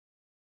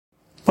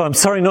Well, I'm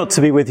sorry not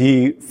to be with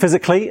you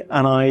physically,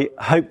 and I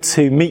hope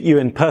to meet you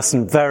in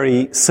person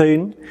very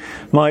soon.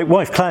 My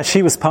wife Claire,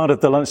 she was part of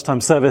the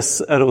lunchtime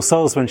service at All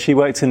Souls when she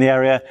worked in the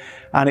area,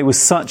 and it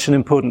was such an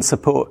important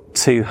support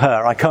to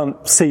her. I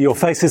can't see your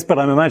faces, but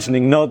I'm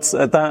imagining nods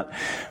at that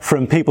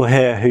from people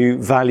here who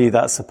value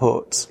that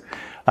support.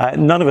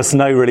 None of us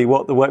know really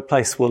what the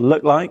workplace will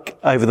look like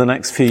over the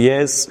next few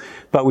years,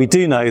 but we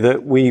do know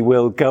that we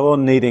will go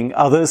on needing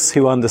others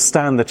who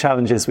understand the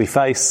challenges we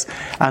face.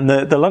 And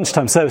the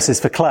lunchtime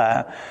services for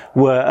Claire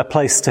were a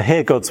place to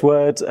hear God's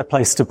word, a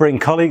place to bring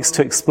colleagues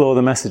to explore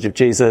the message of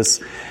Jesus,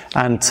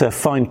 and to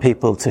find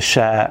people to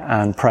share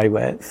and pray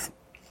with.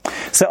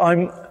 So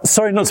I'm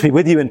sorry not to be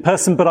with you in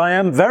person, but I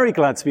am very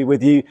glad to be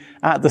with you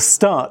at the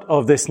start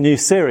of this new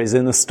series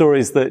in the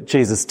stories that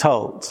Jesus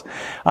told.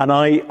 And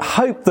I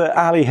hope that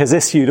Ali has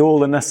issued all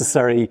the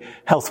necessary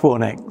health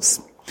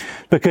warnings.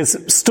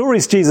 Because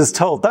stories Jesus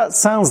told, that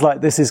sounds like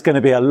this is going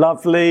to be a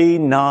lovely,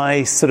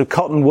 nice, sort of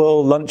cotton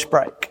wool lunch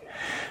break.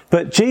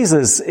 But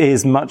Jesus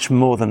is much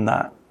more than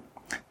that.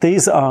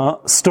 These are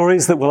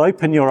stories that will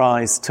open your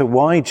eyes to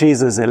why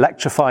Jesus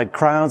electrified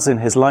crowds in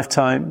his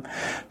lifetime,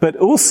 but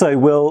also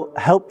will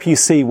help you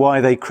see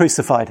why they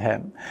crucified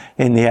him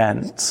in the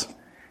end.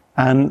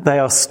 And they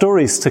are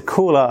stories to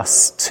call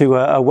us to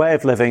a way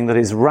of living that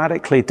is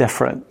radically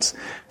different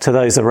to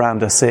those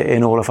around us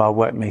in all of our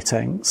work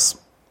meetings.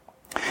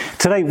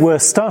 Today we're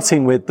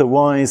starting with the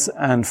wise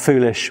and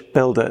foolish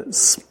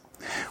builders,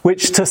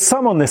 which to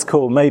some on this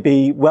call may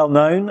be well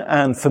known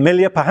and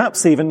familiar,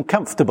 perhaps even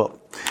comfortable.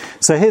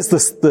 So here's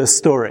the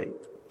story.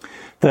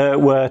 There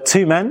were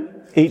two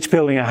men, each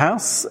building a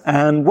house,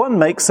 and one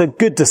makes a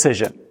good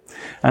decision,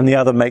 and the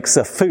other makes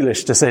a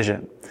foolish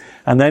decision.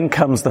 And then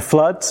comes the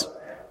flood,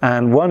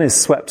 and one is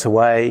swept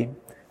away,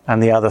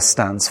 and the other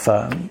stands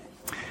firm.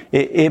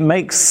 It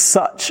makes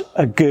such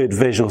a good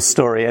visual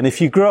story. And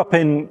if you grew up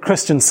in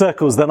Christian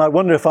circles, then I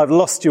wonder if I've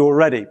lost you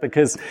already,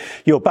 because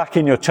you're back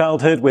in your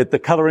childhood with the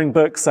colouring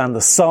books and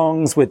the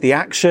songs with the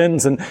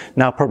actions. And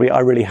now probably I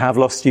really have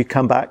lost you.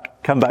 Come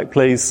back,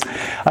 please.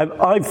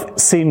 I've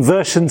seen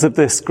versions of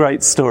this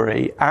great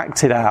story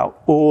acted out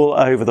all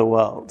over the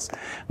world.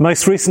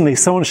 Most recently,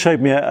 someone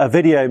showed me a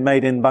video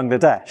made in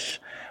Bangladesh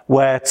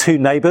where two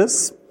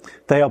neighbours,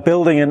 they are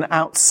building an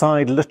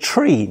outside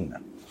latrine.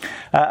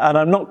 And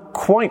I'm not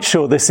quite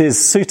sure this is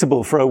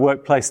suitable for a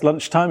workplace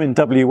lunchtime in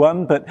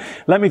W1, but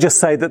let me just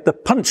say that the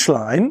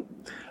punchline,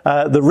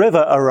 the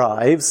river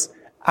arrives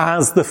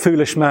as the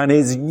foolish man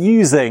is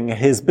using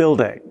his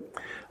building.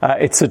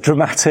 It's a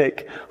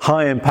dramatic,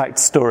 high-impact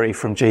story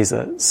from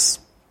Jesus.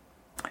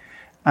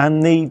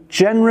 And the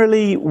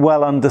generally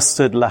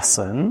well-understood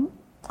lesson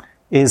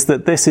is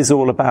that this is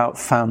all about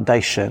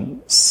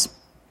foundations.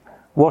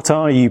 What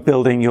are you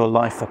building your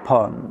life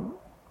upon?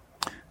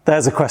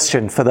 There's a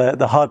question for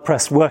the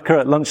hard-pressed worker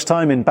at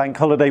lunchtime in Bank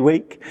Holiday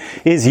Week.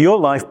 Is your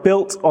life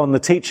built on the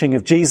teaching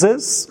of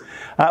Jesus,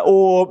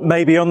 or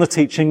maybe on the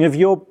teaching of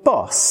your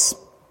boss?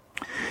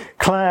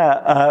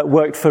 Claire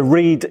worked for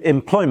Reed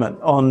Employment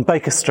on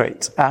Baker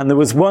Street, and there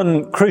was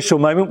one crucial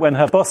moment when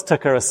her boss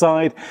took her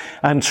aside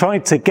and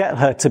tried to get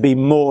her to be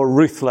more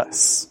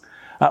ruthless.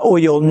 Or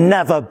you'll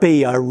never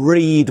be a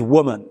Reed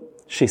woman,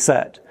 she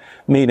said.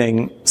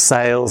 Meaning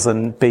sales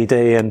and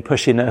BD and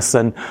pushiness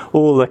and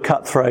all the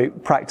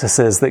cutthroat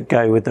practices that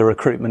go with the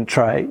recruitment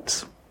trade.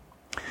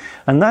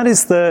 And that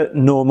is the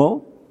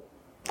normal,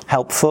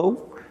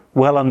 helpful,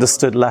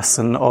 well-understood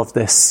lesson of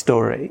this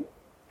story.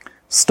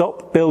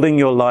 Stop building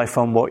your life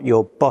on what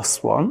your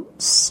boss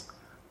wants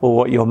or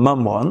what your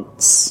mum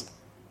wants,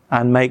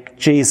 and make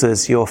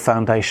Jesus your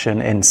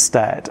foundation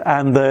instead.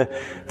 And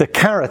the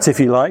carrot, if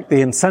you like,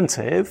 the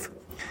incentive,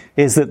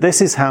 is that this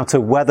is how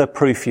to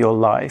weatherproof your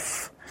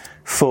life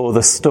for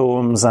the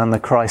storms and the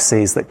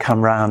crises that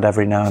come round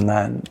every now and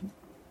then.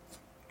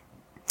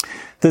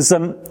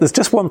 There's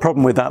just one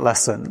problem with that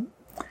lesson.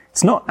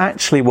 It's not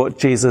actually what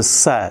Jesus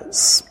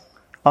says,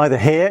 either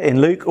here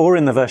in Luke or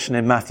in the version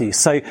in Matthew.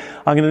 So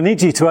I'm going to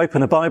need you to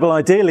open a Bible,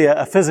 ideally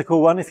a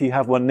physical one if you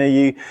have one near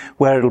you,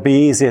 where it'll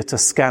be easier to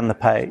scan the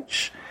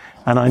page.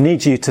 And I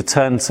need you to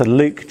turn to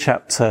Luke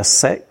chapter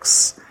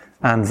 6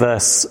 and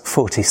verse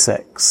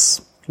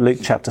 46. Luke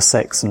chapter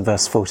 6 and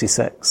verse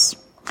 46.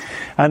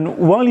 And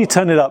while you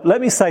turn it up, let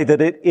me say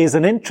that it is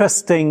an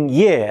interesting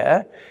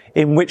year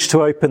in which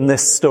to open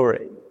this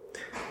story,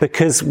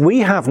 because we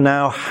have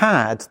now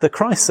had the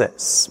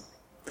crisis.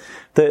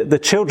 The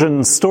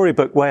children's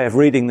storybook way of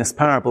reading this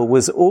parable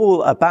was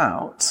all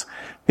about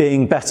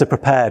being better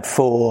prepared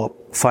for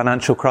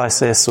financial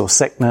crisis or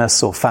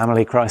sickness or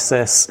family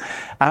crisis.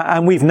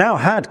 And we've now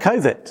had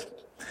COVID,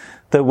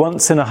 the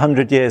once in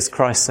 100 years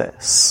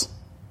crisis.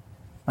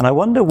 And I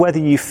wonder whether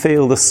you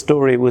feel the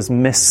story was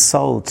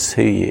missold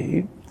to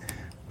you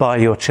by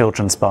your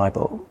children's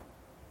Bible.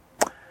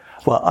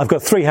 Well, I've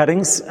got three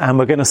headings, and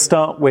we're going to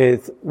start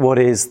with what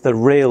is the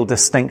real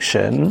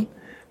distinction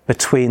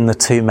between the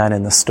two men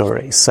in the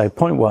story. So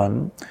point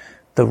one,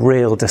 the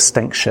real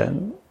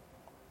distinction.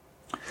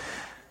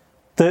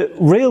 The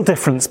real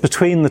difference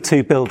between the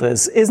two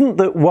builders isn't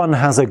that one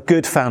has a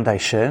good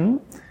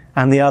foundation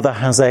and the other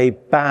has a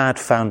bad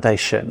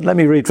foundation. Let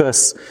me read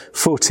verse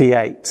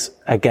 48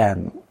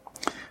 again.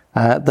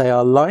 They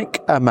are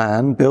like a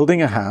man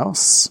building a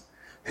house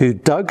who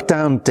dug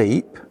down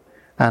deep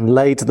and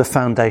laid the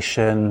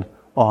foundation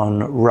on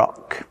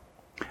rock.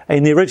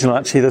 In the original,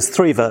 actually, there's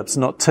 3 verbs,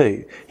 not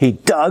 2. He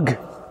dug,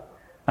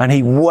 and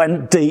he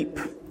went deep,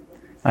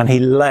 and he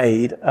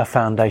laid a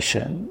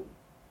foundation.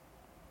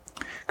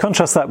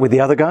 Contrast that with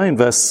the other guy in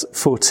verse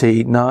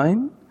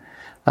 49.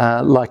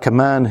 Like a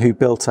man who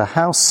built a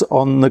house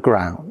on the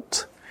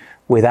ground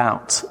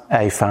without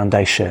a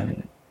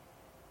foundation.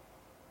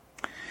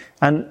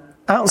 And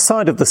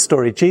outside of the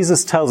story,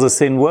 Jesus tells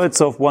us in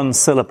words of one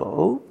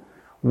syllable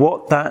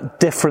what that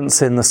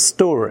difference in the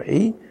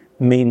story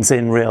means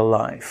in real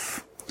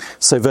life.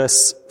 So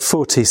verse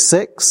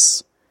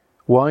 46,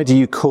 why do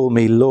you call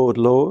me Lord,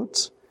 Lord,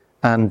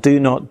 and do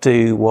not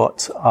do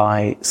what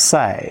I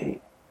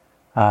say?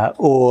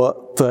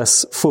 Or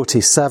verse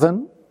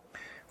 47,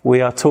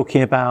 we are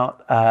talking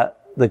about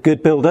the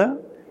good builder,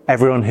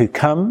 everyone who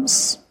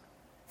comes,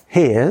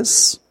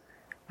 hears,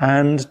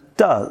 and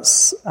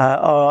does.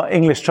 Our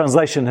English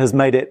translation has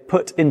made it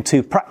put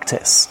into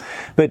practice,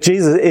 but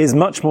Jesus is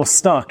much more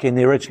stark in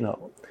the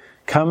original.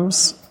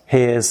 Comes,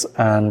 hears,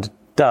 and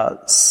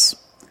does.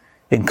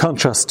 In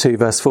contrast to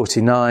verse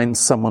 49,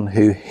 someone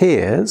who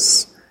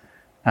hears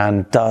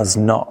and does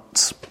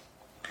not.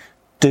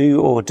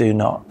 Do or do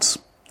not.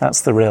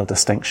 That's the real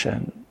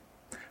distinction.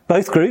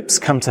 Both groups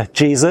come to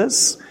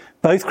Jesus.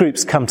 Both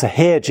groups come to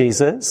hear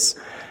Jesus.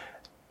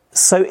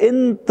 So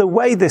in the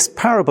way this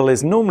parable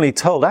is normally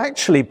told,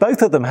 actually,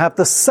 both of them have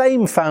the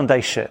same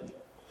foundation.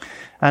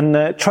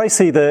 And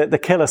Tracy, the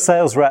killer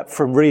sales rep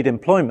from Reed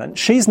Employment,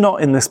 she's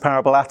not in this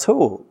parable at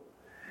all.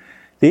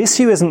 The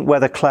issue isn't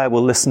whether Claire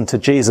will listen to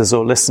Jesus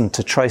or listen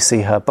to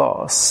Tracy, her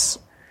boss.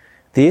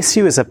 The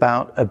issue is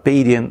about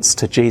obedience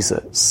to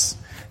Jesus.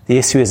 The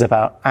issue is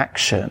about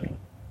action.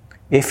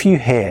 If you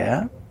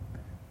hear,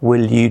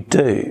 will you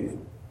do?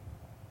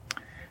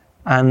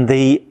 And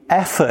the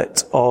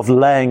effort of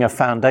laying a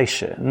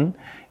foundation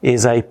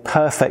is a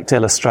perfect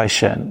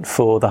illustration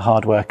for the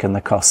hard work and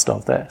the cost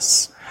of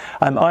this.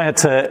 I had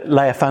to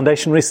lay a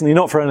foundation recently,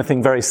 not for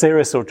anything very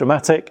serious or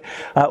dramatic.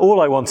 All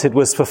I wanted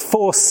was for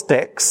 4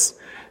 sticks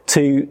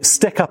to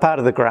stick up out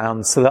of the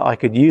ground so that I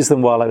could use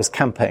them while I was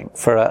camping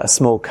for a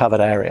small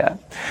covered area.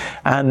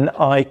 And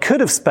I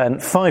could have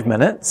spent 5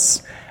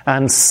 minutes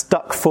and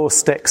stuck 4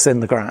 sticks in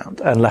the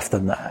ground and left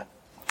them there.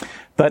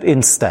 But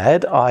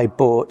instead, I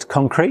bought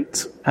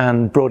concrete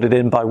and brought it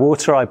in by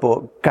water. I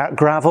bought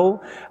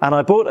gravel, and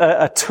I bought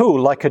a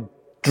tool like a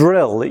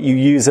drill that you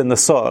use in the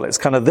soil. It's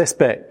kind of this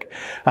big.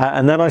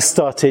 And then I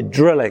started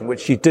drilling,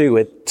 which you do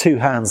with 2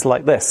 hands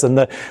like this. And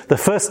the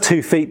first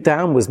 2 feet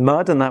down was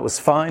mud, and that was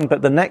fine.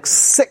 But the next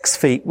 6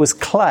 feet was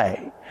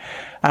clay.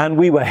 And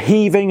we were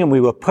heaving and we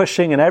were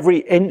pushing, and every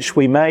inch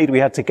we made, we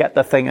had to get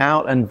the thing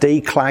out and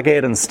declag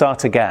it and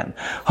start again.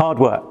 Hard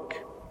work.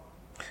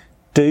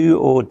 Do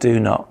or do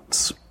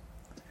not.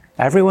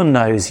 Everyone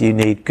knows you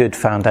need good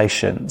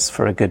foundations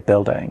for a good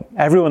building.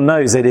 Everyone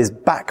knows it is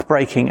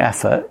back-breaking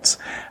effort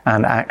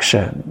and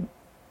action.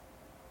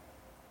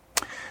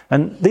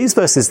 And these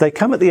verses, they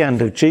come at the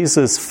end of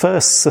Jesus'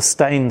 first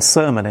sustained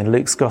sermon in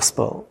Luke's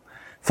Gospel.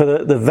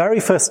 For the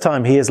very first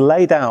time, he has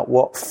laid out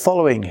what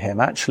following him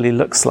actually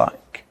looks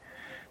like.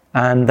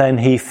 And then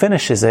he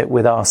finishes it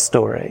with our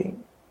story.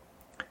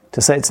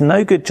 To say it's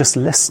no good just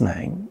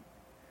listening.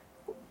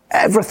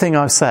 Everything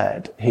I've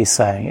said, he's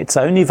saying, it's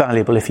only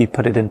valuable if you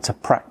put it into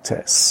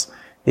practice,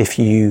 if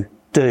you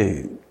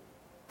do.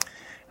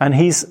 And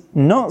he's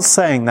not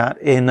saying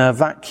that in a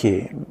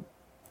vacuum.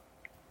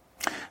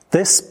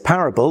 This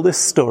parable, this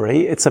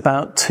story, it's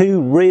about 2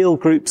 real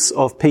groups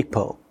of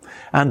people.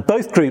 And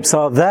both groups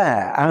are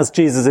there as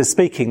Jesus is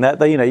speaking.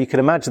 That you can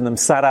imagine them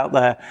sat out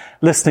there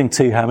listening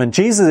to him. And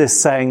Jesus is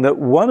saying that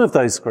one of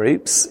those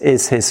groups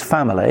is his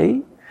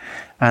family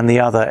and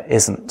the other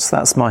isn't.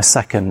 That's my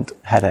second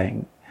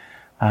heading.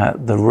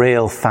 The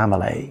real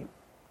family.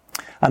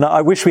 And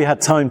I wish we had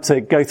time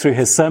to go through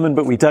his sermon,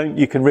 but we don't.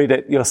 You can read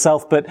it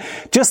yourself. But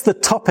just the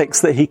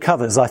topics that he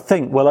covers, I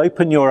think, will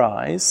open your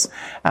eyes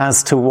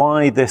as to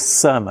why this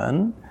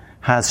sermon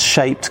has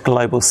shaped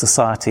global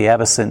society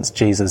ever since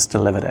Jesus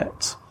delivered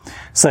it.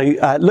 So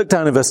look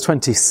down in verse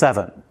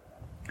 27.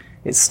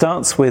 It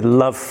starts with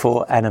love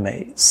for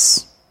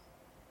enemies.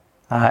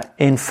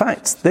 In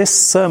fact, this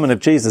sermon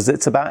of Jesus,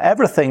 it's about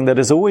everything that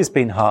has always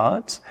been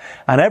hard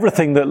and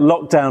everything that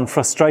lockdown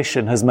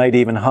frustration has made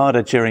even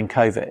harder during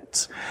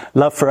COVID.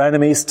 Love for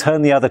enemies,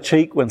 turn the other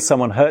cheek when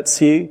someone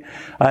hurts you,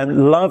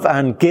 love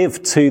and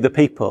give to the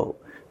people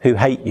who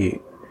hate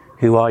you,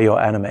 who are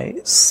your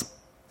enemies.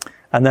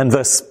 And then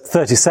verse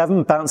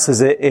 37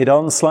 bounces it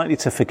on slightly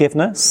to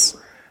forgiveness.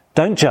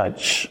 Don't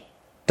judge,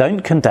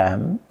 don't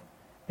condemn,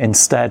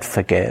 instead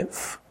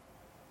forgive.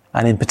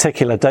 And in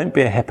particular, don't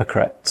be a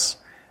hypocrite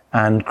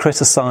and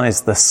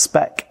criticize the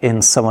speck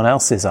in someone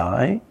else's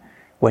eye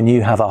when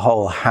you have a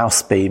whole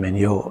house beam in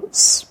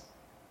yours.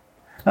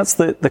 That's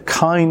the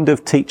kind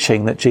of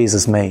teaching that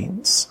Jesus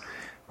means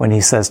when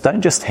he says,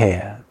 don't just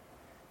hear,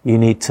 you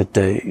need to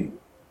do.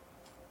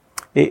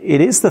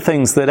 It is the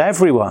things that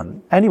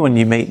anyone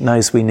you meet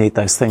knows we need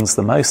those things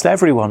the most.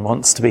 Everyone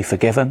wants to be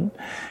forgiven.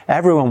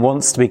 Everyone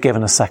wants to be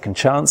given a second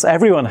chance.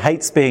 Everyone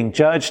hates being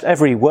judged.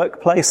 Every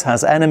workplace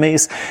has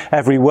enemies.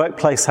 Every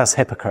workplace has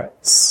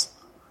hypocrites.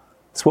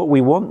 It's what we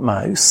want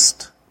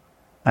most,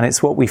 and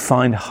it's what we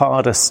find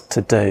hardest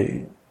to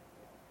do.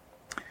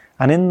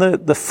 And in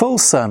the full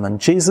sermon,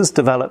 Jesus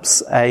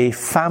develops a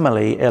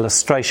family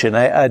illustration,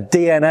 a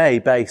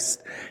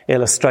DNA-based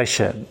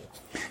illustration.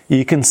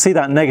 You can see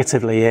that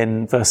negatively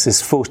in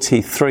verses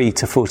 43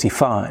 to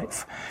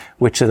 45,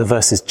 which are the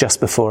verses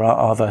just before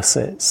our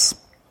verses.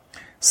 It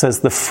says,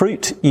 the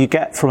fruit you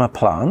get from a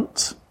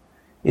plant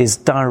is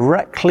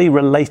directly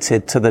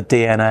related to the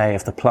DNA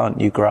of the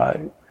plant you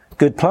grow.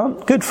 Good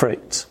plant, good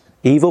fruit.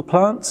 Evil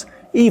plant,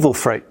 evil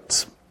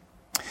fruit.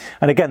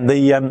 And again,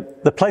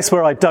 the place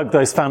where I dug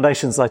those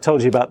foundations I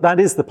told you about,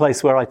 that is the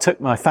place where I took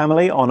my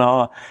family on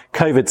our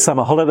COVID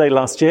summer holiday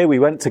last year. We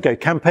went to go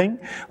camping,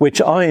 which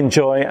I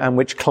enjoy and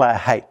which Claire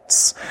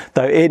hates.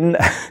 Though in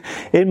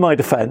my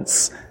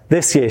defence,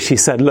 this year she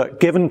said, look,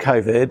 given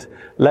COVID,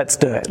 let's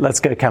do it. Let's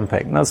go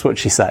camping. That's what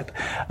she said.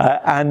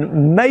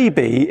 And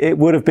maybe it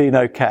would have been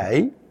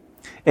okay,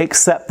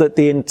 except that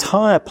the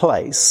entire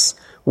place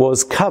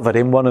was covered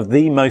in one of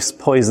the most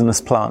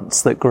poisonous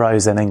plants that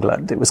grows in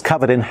England. It was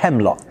covered in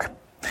hemlock.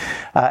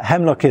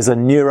 Hemlock is a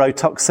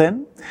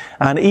neurotoxin,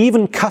 and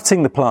even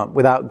cutting the plant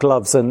without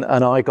gloves and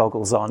eye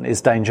goggles on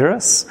is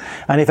dangerous.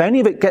 And if any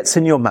of it gets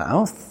in your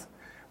mouth,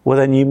 well,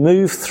 then you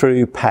move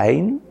through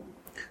pain,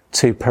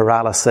 to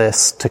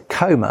paralysis, to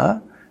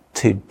coma,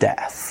 to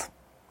death.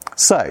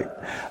 So,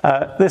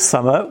 this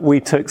summer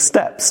we took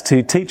steps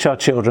to teach our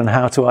children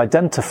how to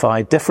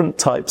identify different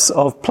types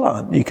of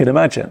plant you can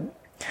imagine.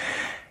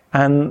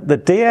 And the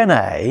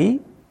DNA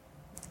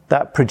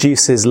that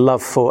produces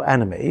love for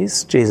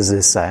enemies, Jesus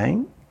is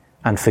saying,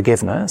 and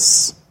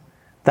forgiveness,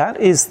 that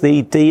is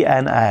the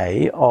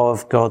DNA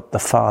of God the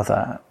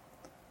Father,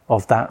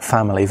 of that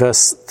family.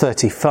 Verse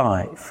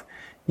 35,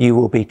 you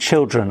will be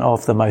children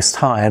of the Most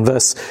High. And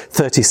verse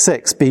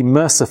 36, be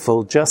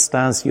merciful just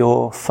as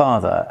your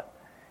Father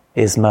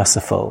is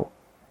merciful.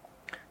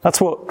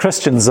 That's what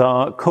Christians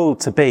are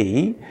called to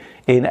be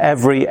in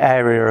every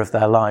area of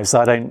their lives.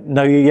 I don't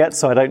know you yet,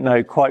 so I don't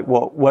know quite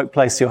what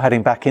workplace you're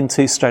heading back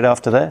into straight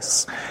after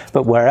this.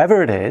 But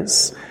wherever it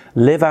is,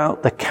 live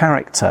out the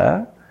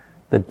character,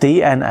 the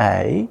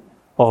DNA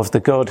of the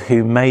God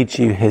who made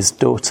you his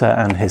daughter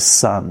and his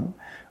son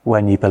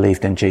when you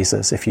believed in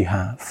Jesus, if you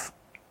have.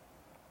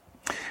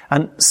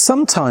 And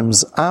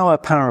sometimes our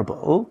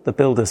parable, the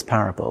builder's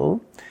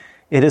parable,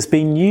 it has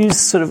been used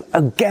sort of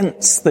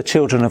against the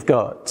children of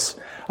God.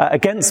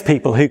 Against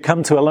people who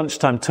come to a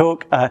lunchtime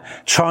talk,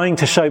 trying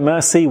to show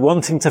mercy,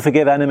 wanting to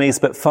forgive enemies,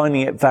 but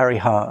finding it very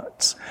hard.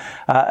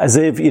 As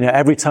if,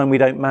 every time we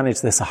don't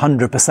manage this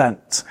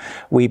 100%,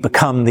 we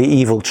become the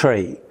evil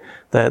tree,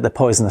 the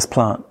poisonous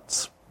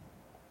plant.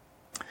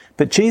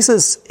 But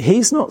Jesus,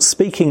 he's not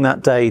speaking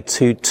that day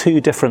to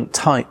two different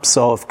types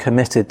of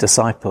committed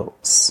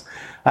disciples.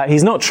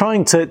 He's not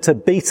trying to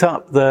beat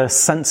up the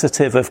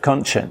sensitive of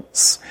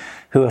conscience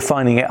who are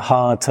finding it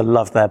hard to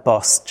love their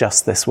boss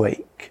just this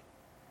week.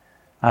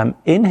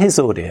 In his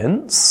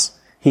audience,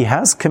 he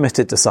has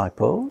committed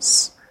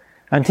disciples,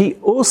 and he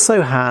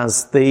also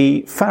has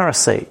the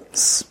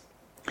Pharisees.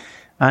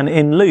 And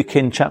in Luke,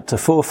 in chapter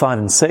 4, 5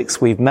 and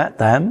 6, we've met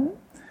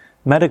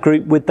a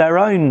group with their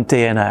own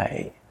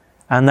DNA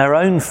and their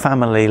own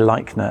family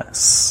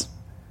likeness.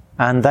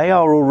 And they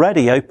are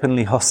already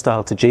openly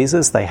hostile to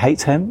Jesus. They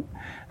hate him,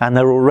 and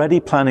they're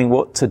already planning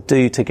what to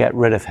do to get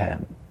rid of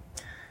him.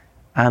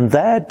 And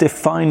their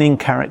defining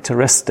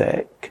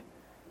characteristic,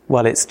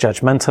 well, it's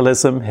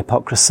judgmentalism,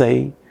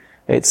 hypocrisy.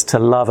 It's to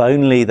love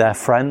only their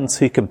friends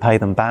who can pay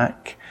them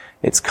back.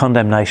 It's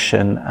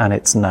condemnation, and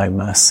it's no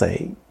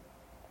mercy.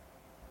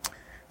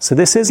 So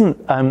this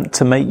isn't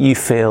to make you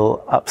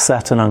feel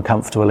upset and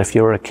uncomfortable if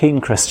you're a keen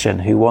Christian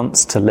who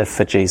wants to live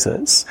for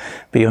Jesus,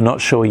 but you're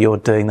not sure you're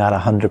doing that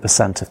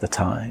 100% of the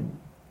time.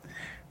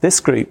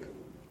 This group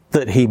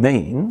that he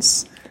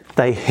means,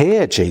 they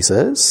hear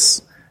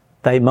Jesus.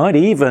 They might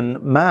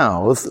even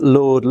mouth,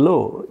 Lord,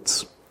 Lord.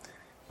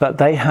 But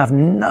they have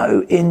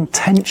no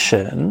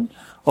intention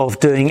of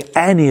doing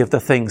any of the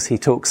things he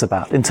talks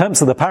about. In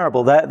terms of the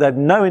parable, they have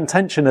no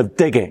intention of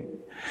digging.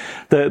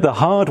 The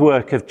hard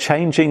work of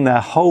changing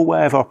their whole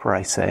way of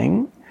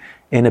operating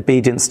in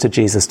obedience to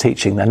Jesus'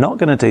 teaching. They're not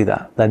going to do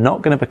that. They're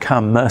not going to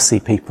become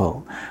mercy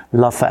people,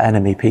 love for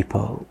enemy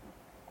people.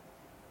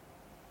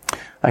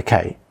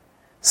 Okay,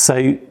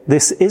 so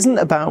this isn't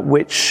about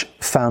which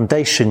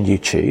foundation you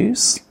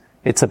choose.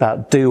 It's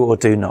about do or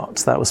do not.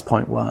 That was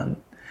point one.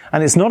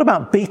 And it's not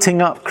about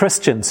beating up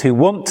Christians who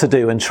want to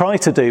do and try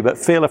to do but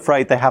feel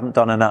afraid they haven't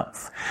done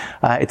enough.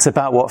 It's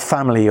about what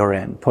family you're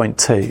in, point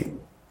two.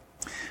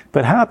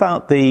 But how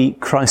about the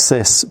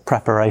crisis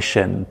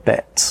preparation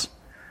bit?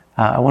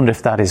 I wonder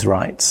if that is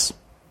right.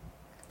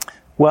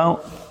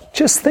 Well,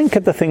 just think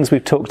of the things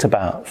we've talked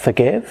about.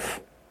 Forgive,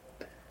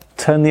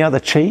 turn the other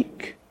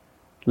cheek,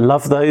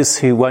 love those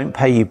who won't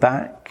pay you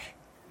back,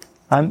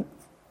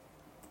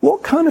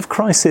 What kind of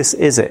crisis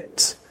is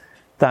it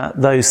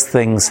that those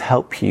things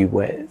help you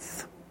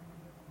with?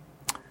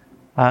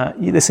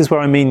 This is where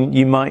I mean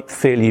you might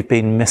feel you've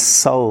been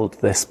missold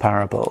this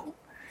parable.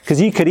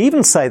 Because you could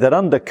even say that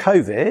under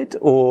COVID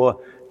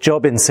or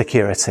job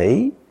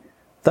insecurity,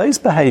 those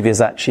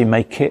behaviours actually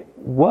make it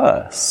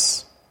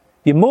worse.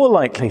 You're more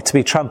likely to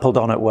be trampled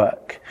on at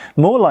work,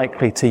 more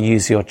likely to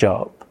use your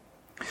job.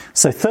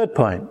 So third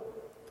point,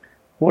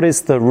 what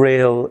is the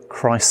real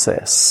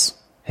crisis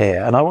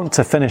here? And I want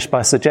to finish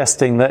by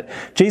suggesting that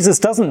Jesus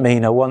doesn't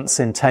mean a once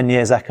in 10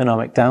 years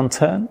economic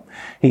downturn.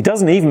 He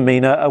doesn't even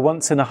mean a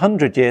once in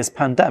 100 years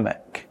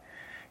pandemic.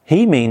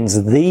 He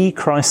means the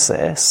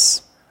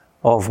crisis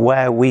of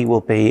where we will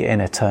be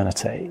in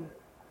eternity.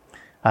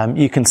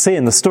 You can see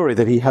in the story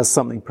that he has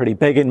something pretty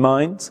big in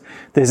mind.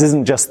 This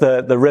isn't just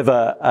the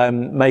river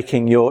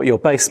making your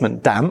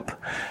basement damp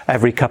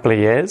every couple of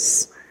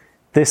years.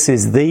 This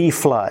is the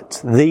flood,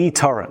 the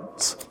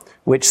torrent,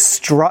 which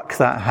struck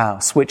that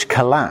house, which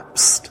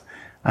collapsed,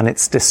 and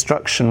its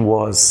destruction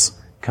was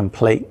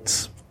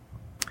complete.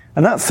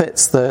 And that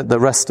fits the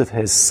rest of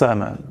his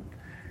sermon.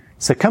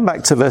 So come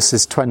back to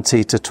verses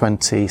 20 to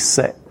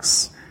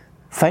 26.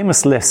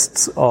 Famous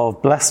lists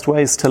of blessed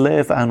ways to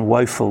live and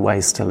woeful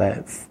ways to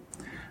live.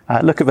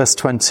 Look at verse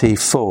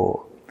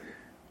 24.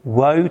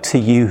 Woe to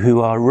you who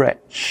are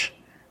rich,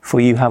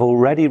 for you have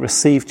already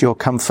received your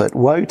comfort.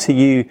 Woe to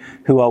you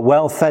who are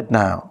well fed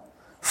now,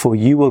 for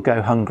you will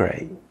go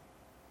hungry.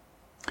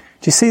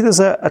 Do you see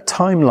there's a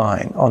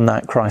timeline on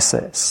that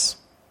crisis?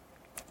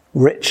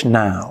 Rich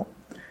now,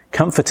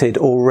 comforted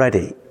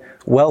already,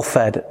 well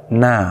fed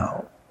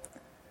now.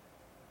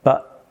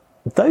 But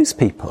those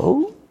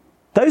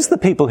are the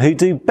people who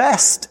do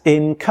best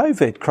in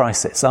COVID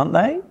crisis, aren't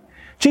they?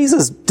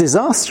 Jesus'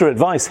 disaster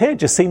advice here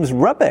just seems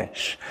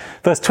rubbish.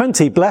 Verse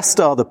 20, blessed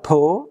are the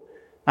poor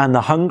and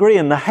the hungry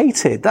and the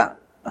hated.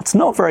 That's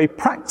not very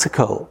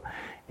practical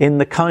in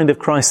the kind of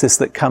crisis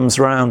that comes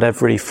around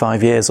every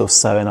 5 years or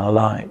so in our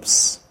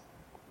lives.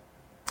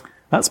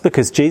 That's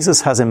because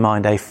Jesus has in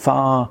mind a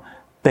far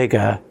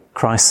bigger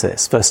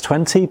crisis. Verse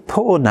 20,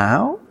 poor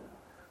now?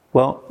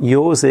 Well,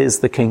 yours is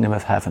the kingdom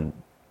of heaven.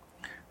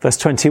 Verse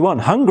 21,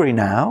 hungry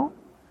now?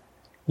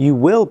 You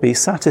will be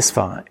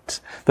satisfied.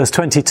 Verse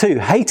 22,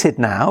 hated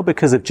now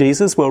because of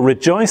Jesus? Well,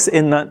 rejoice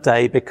in that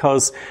day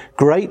because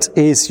great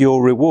is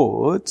your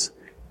reward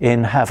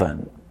in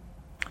heaven.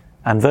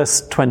 And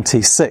verse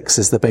 26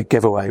 is the big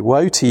giveaway.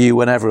 Woe to you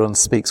when everyone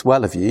speaks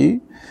well of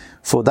you,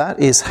 for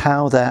that is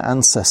how their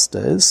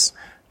ancestors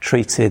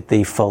treated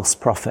the false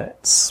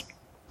prophets.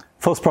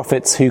 False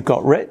prophets who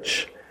got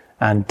rich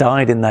and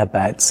died in their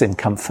beds in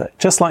comfort.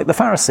 Just like the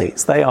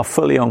Pharisees, they are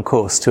fully on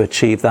course to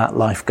achieve that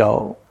life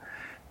goal.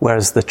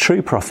 Whereas the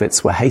true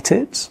prophets were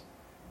hated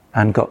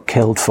and got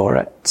killed for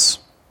it.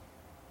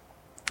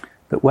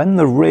 But when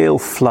the real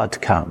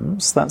flood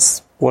comes,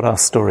 that's what our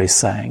story is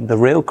saying, the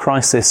real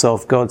crisis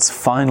of God's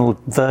final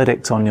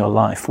verdict on your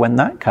life, when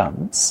that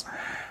comes,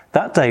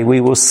 that day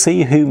we will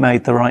see who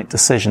made the right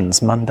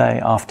decisions Monday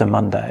after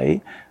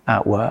Monday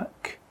at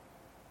work.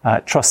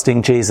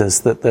 Trusting Jesus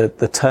that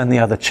the turn the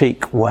other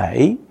cheek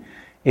way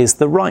is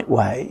the right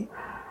way,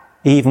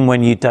 even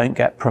when you don't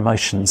get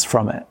promotions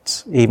from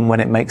it, even when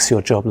it makes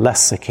your job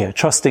less secure.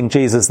 Trusting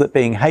Jesus that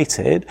being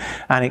hated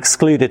and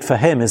excluded for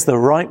him is the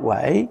right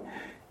way,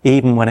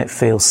 even when it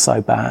feels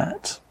so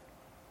bad.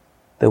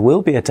 There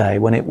will be a day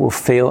when it will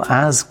feel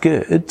as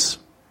good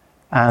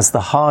as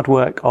the hard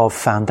work of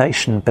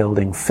foundation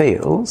building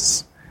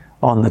feels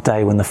on the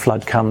day when the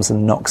flood comes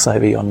and knocks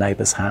over your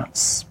neighbour's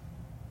house.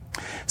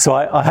 So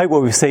I hope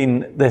what we've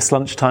seen this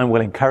lunchtime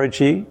will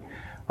encourage you.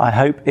 I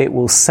hope it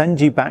will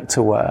send you back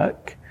to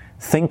work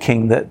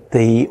thinking that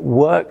the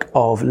work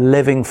of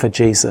living for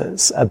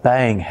Jesus,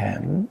 obeying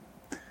him,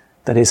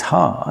 that is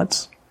hard,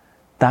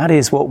 that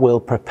is what will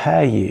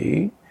prepare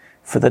you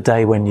for the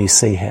day when you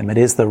see him. It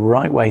is the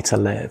right way to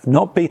live.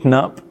 Not beaten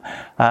up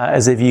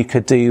as if you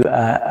could do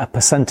a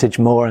percentage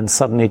more and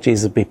suddenly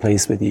Jesus would be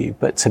pleased with you,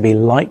 but to be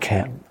like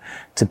him,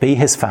 to be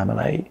his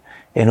family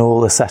in all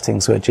the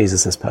settings where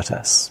Jesus has put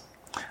us.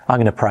 I'm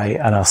going to pray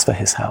and ask for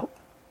his help.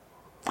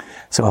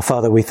 So our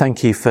Father, we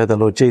thank you for the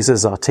Lord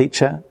Jesus, our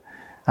teacher,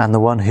 and the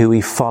one who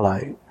we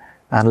follow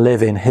and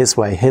live in his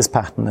way, his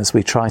pattern, as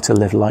we try to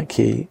live like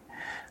you.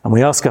 And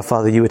we ask our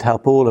Father, you would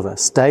help all of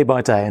us day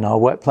by day in our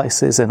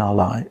workplaces, in our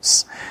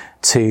lives,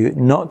 to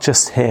not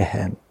just hear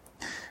him,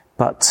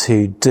 but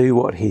to do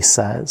what he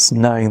says,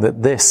 knowing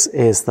that this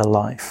is the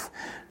life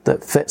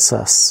that fits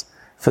us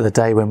for the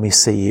day when we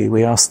see you.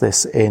 We ask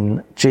this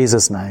in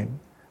Jesus' name.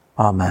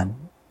 Amen.